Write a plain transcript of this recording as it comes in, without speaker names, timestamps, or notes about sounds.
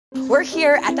We're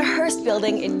here at the Hearst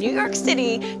Building in New York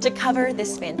City to cover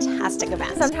this fantastic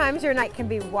event. Sometimes your night can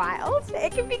be wild,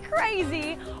 it can be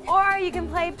crazy, or you can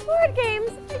play board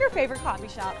games at your favorite coffee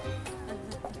shop.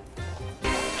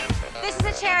 This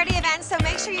is a charity event, so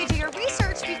make sure you do your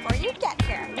research before you get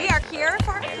here. We are here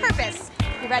for a purpose.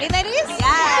 You ready, ladies?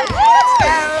 Yeah.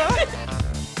 Let's go.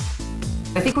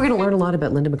 I think we're going to learn a lot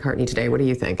about Linda McCartney today. What do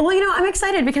you think? Well, you know, I'm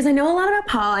excited because I know a lot about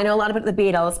Paul, I know a lot about the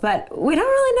Beatles, but we don't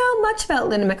really know much about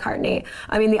Linda McCartney.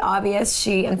 I mean, the obvious,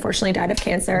 she unfortunately died of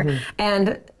cancer,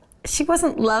 and she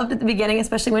wasn't loved at the beginning,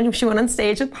 especially when she went on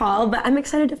stage with Paul, but I'm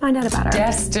excited to find out about her.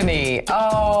 Destiny.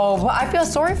 Oh, well, I feel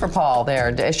sorry for Paul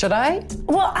there. Should I?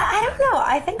 Well, I don't know.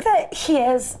 I think that he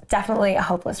is definitely a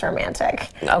hopeless romantic.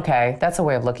 Okay, that's a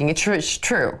way of looking. It's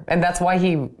true. And that's why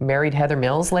he married Heather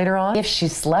Mills later on? If she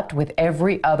slept with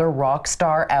every other rock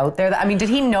star out there, I mean, did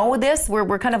he know this?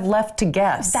 We're kind of left to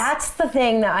guess. That's the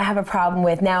thing that I have a problem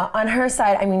with. Now, on her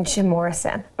side, I mean, Jim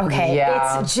Morrison, okay?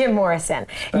 Yeah. It's Jim Morrison.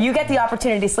 You get the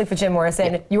opportunity to sleep with Jim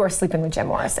Morrison, you are sleeping with Jim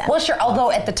Morrison. Well, sure, although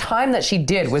at the time that she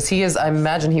did, was he I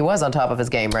imagine he was on top of his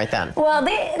game right then. Well,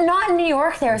 not in New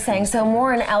York, they were saying, so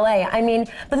more in LA. I mean,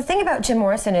 but the thing about Jim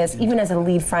Morrison is, even as a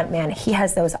lead front man, he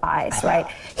has those eyes, right?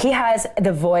 He has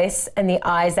the voice and the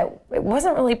eyes that it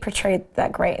wasn't really portrayed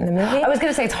that great in the movie. I was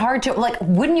gonna say, it's hard to, like,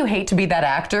 wouldn't you hate to be that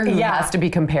actor who has to be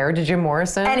compared to Jim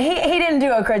Morrison? And he didn't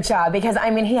do a good job because,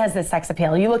 I mean, he has this sex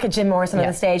appeal. You look at Jim Morrison on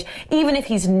the stage, even if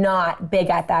he's not big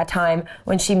at that time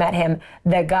when she met him,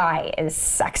 the guy is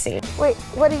sexy. Wait,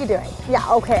 what are you doing?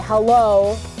 Yeah, okay,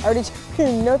 hello. Already,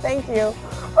 no thank you.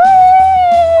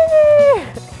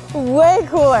 Whee! Way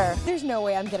cooler. There's no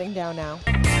way I'm getting down now.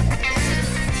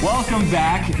 Welcome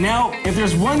back. Now, if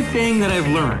there's one thing that I've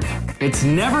learned, it's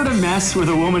never to mess with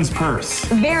a woman's purse.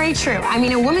 Very true. I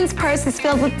mean, a woman's purse is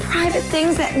filled with private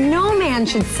things that no man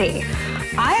should see.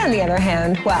 I, on the other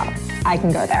hand, well, I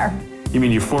can go there. You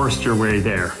mean you forced your way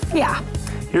there? Yeah.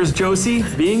 Here's Josie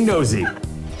being nosy.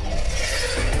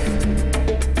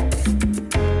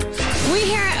 We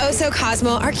here at Oso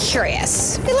Cosmo are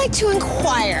curious. We like to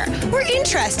inquire. We're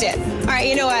interested. All right,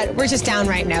 you know what? We're just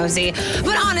downright nosy.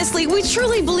 But honestly, we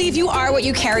truly believe you are what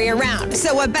you carry around.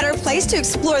 So what better place to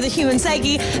explore the human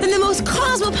psyche than the most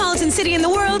cosmopolitan city in the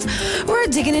world? We're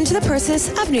digging into the purses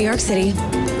of New York City.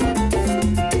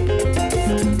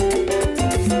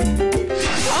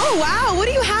 Oh, wow. What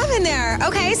do you have in there?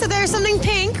 Okay, so there's something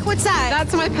pink. What's that?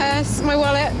 That's my purse, my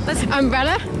wallet,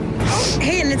 umbrella.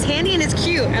 Hey, and it's handy and it's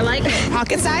cute. I like it.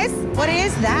 Pocket size? What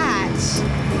is that?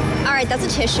 All right, that's a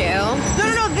tissue.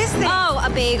 No, this thing. Oh, a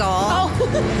bagel. Oh.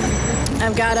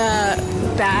 I've got a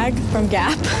bag from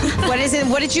Gap. What is it?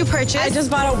 What did you purchase? I just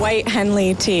bought a white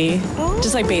Henley tee,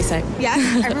 just like basic.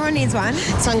 Yes, everyone needs one.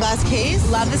 Sunglass case.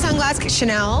 Love the sunglass case.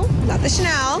 Chanel. Love the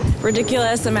Chanel.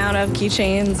 Ridiculous amount of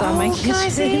keychains on my keychain. Can I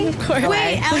see? Of course.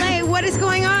 Wait, LA, what is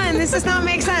going on? This does not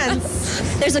make sense.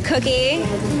 There's a cookie.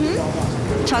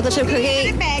 Chocolate chip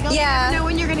cookie. Bagel. Yeah. You know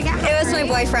when you're gonna get It was my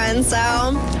boyfriend,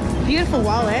 so. Beautiful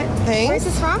wallet. Thanks. Where's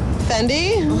this from?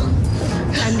 Fendi.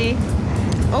 Fendi.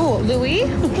 Oh, Louis?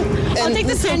 I'll take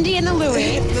the Fendi and the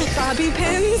Louis. Bobby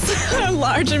pins, a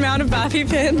large amount of bobby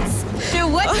pins. Now,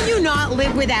 what do you not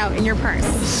live without in your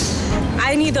purse?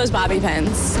 I need those bobby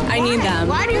pins. I need them.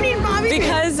 Why do you need bobby pins?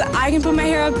 Because I can put my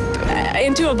hair up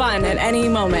into a bun at any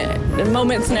moment, a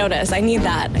moment's notice. I need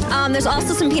that. There's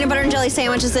also some peanut butter and jelly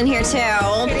sandwiches in here too.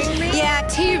 Yeah,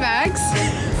 tea bags.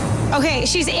 Okay,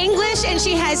 she's English and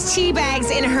she has tea bags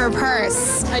in her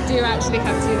purse. I do actually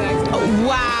have tea bags. Oh,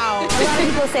 wow. A lot of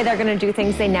people say they're gonna do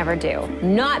things they never do.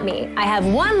 Not me. I have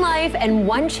one life and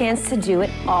one chance to do it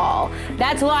all.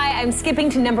 That's why I'm skipping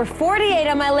to number 48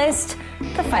 on my list,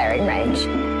 the firing range.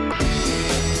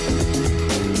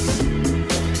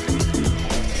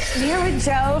 I'm here with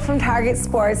Joe from Target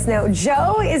Sports. Now,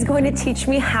 Joe is going to teach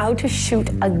me how to shoot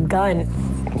a gun.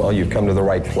 Well, you've come to the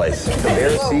right place. The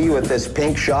Bears see you with this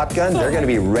pink shotgun, they're going to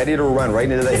be ready to run right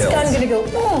into the hills. This gun's going to go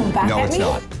boom back at me?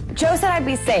 No, it's not. Joe said I'd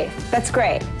be safe. That's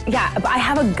great. Yeah, but I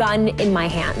have a gun in my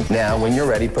hand. Now, when you're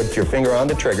ready, put your finger on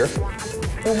the trigger.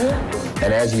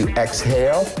 And as you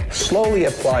exhale, slowly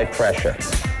apply pressure.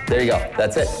 There you go.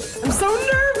 That's it. I'm so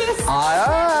nervous.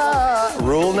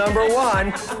 Rule number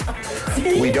 1.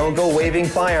 We don't go waving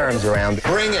firearms around.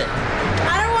 Bring it.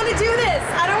 I don't want to do this.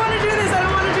 I don't want to do this. I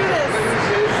don't want to do this.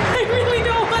 I really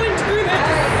don't want to do this.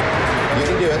 You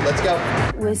can do it. Let's go.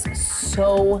 It was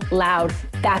so loud.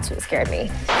 That's what scared me.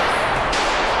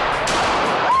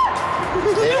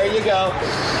 There you go.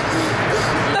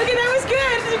 Okay, that was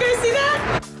good. Did you guys see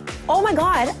that? Oh my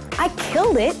God, I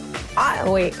killed it.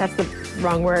 Wait, that's the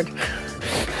wrong word.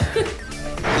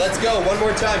 Let's go. One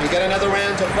more time. You got another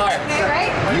round to fire. Okay,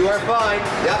 right? You are fine.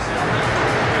 Yep.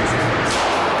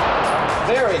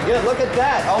 good. Look at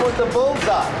that. Almost a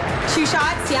bullseye. 2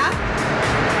 shots, yeah?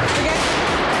 We're good?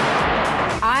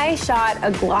 I shot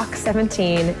a Glock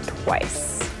 17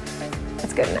 twice.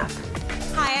 That's good enough.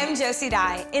 Hi, I'm Josie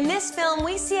Dye. In this film,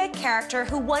 we see a character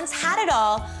who once had it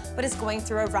all, but is going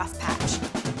through a rough patch.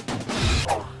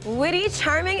 Witty,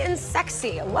 charming, and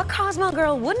sexy. What Cosmo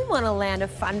girl wouldn't want to land a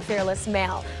fun, fearless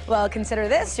male? Well, consider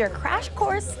this your crash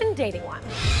course in dating one.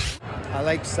 I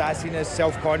like sassiness,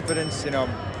 self-confidence, you know,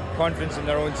 confidence in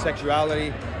their own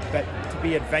sexuality, but to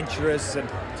be adventurous and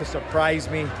to surprise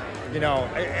me, you know,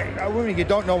 a woman you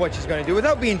don't know what she's going to do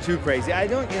without being too crazy. I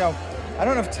don't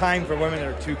have time for women that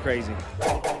are too crazy.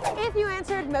 If you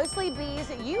answered mostly B's,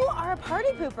 you are a party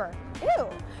pooper. Ew.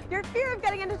 Your fear of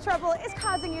getting into trouble is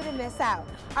causing you to miss out.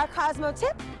 Our Cosmo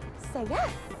tip, say yes.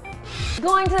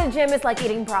 Going to the gym is like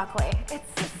eating broccoli. It's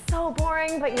so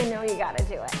boring, but you know you gotta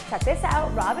do it. Check this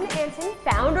out, Robin Anton,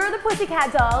 founder of the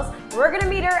Pussycat Dolls. We're gonna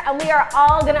meet her and we are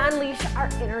all gonna unleash our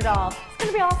inner doll. It's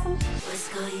gonna be awesome.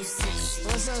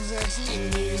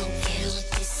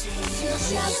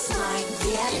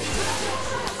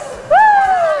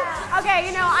 Woo! Okay,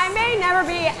 you know, I may never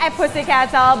be a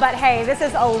Pussycat Doll, but hey, this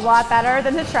is a lot better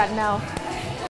than the treadmill.